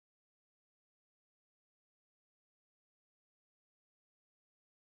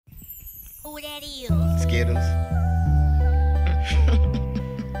Who that is? Skittles.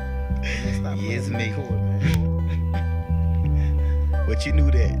 Yeah, it's me. But you knew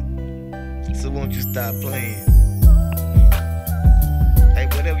that. So won't you stop playing? Hey,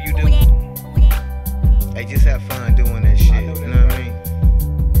 whatever you do, hey, just have fun doing that shit. You know what I mean?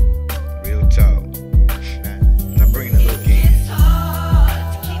 Real talk. Now bring the look in.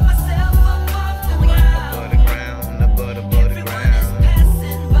 Above the ground, above the ground.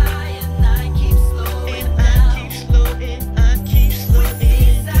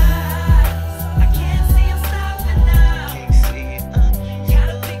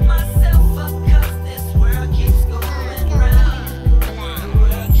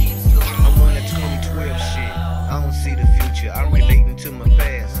 I'm relating to my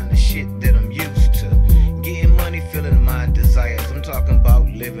past and the shit that I'm used to. Getting money, filling my desires. I'm talking about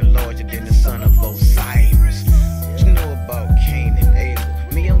living larger than the son of Osiris. What you know about Cain and Abel?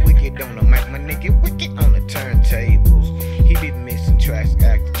 Me, I'm wicked on the mic, my nigga wicked on the turntables. He be mixing tracks,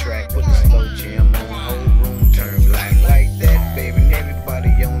 act the track, put the slow jam on, whole room turn black like that, baby. And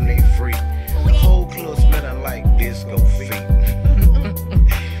everybody on they freak. The whole club smelling like disco feet.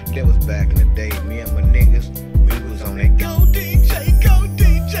 That was back in the day, me and my niggas. On that go DJ, go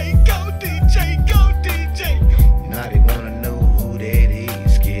DJ, go DJ, go DJ. Now they wanna know who that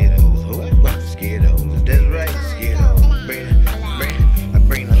is. Skittles, who? Skittles, that's right, Skittles. I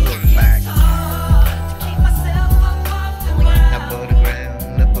bring the hook back. Above the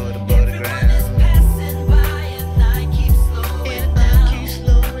ground, above the ground. And I keep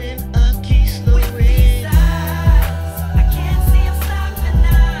slowing, I keep slowing.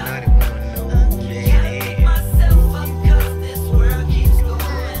 Now they wanna know who that is.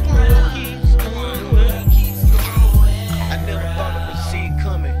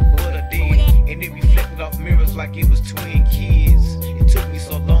 Mirrors like it was twin kids. It took me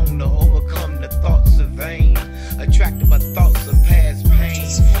so long to overcome the thoughts of vain, attracted by thoughts of past pain.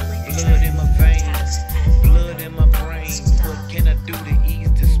 Blood in my veins, blood in my brain. What can I do to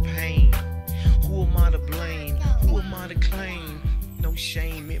ease this pain? Who am I to blame? Who am I to claim? No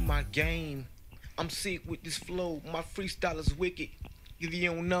shame in my game. I'm sick with this flow. My freestyle is wicked. If you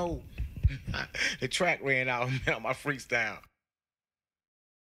don't know, the track ran out on my freestyle.